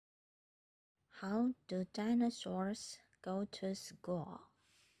How do dinosaurs go to school?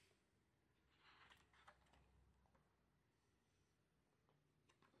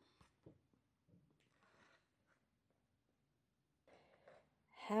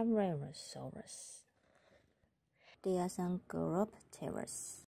 Herrerasaurus. There are some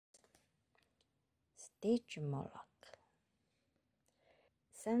Chiropterus, Stygimoloch,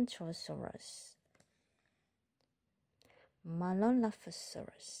 Centrosaurus,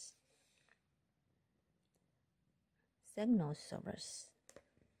 Malolophosaurus, Signosaurus,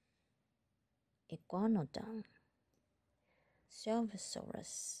 Iguanodon,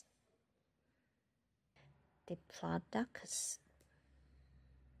 Silvosaurus, Diplodocus,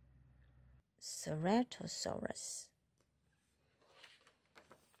 Ceratosaurus.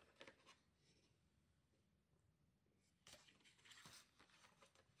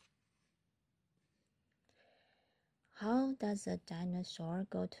 How does a dinosaur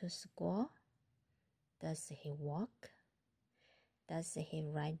go to school? Does he walk? Does he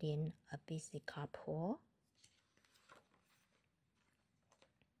ride in a busy carpool?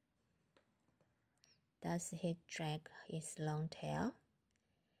 Does he drag his long tail?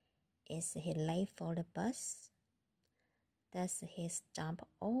 Is he late for the bus? Does he stomp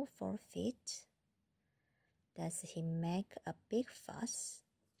all 4 feet? Does he make a big fuss?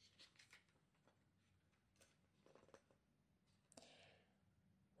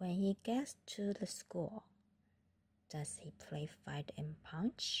 When he gets to the school, does he play fight and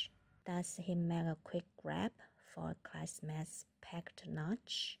punch? Does he make a quick grab for a classmate's packed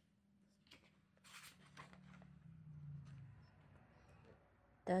lunch?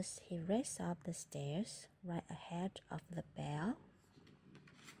 Does he race up the stairs right ahead of the bell?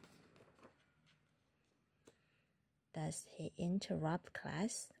 Does he interrupt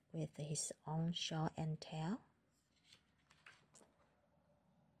class with his own show and tell?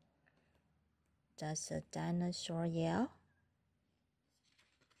 Does a dinosaur yell?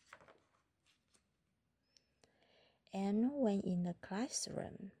 And when in the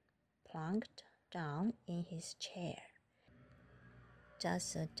classroom, plunked down in his chair,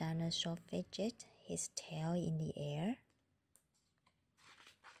 does a dinosaur fidget his tail in the air?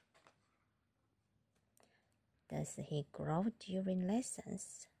 Does he growl during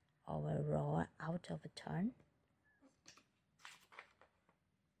lessons or roar out of turn?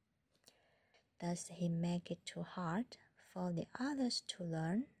 Does he make it too hard for the others to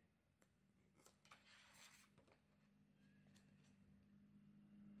learn?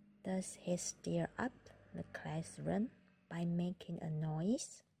 Does he stir up the classroom by making a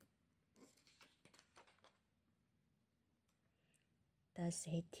noise? Does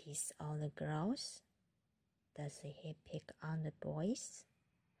he tease all the girls? Does he pick on the boys?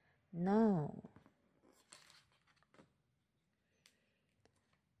 No.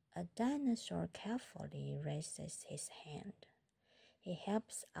 A dinosaur carefully raises his hand. He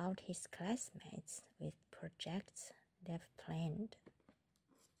helps out his classmates with projects they've planned.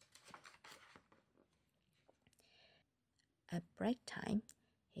 At break time,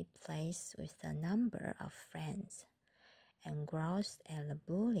 he plays with a number of friends and growls at the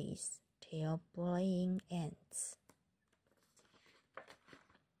bullies till bullying ends.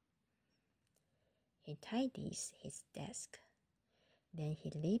 He tidies his desk. Then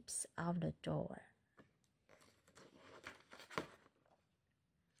he leaps out the door.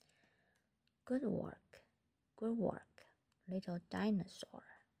 Good work, little dinosaur.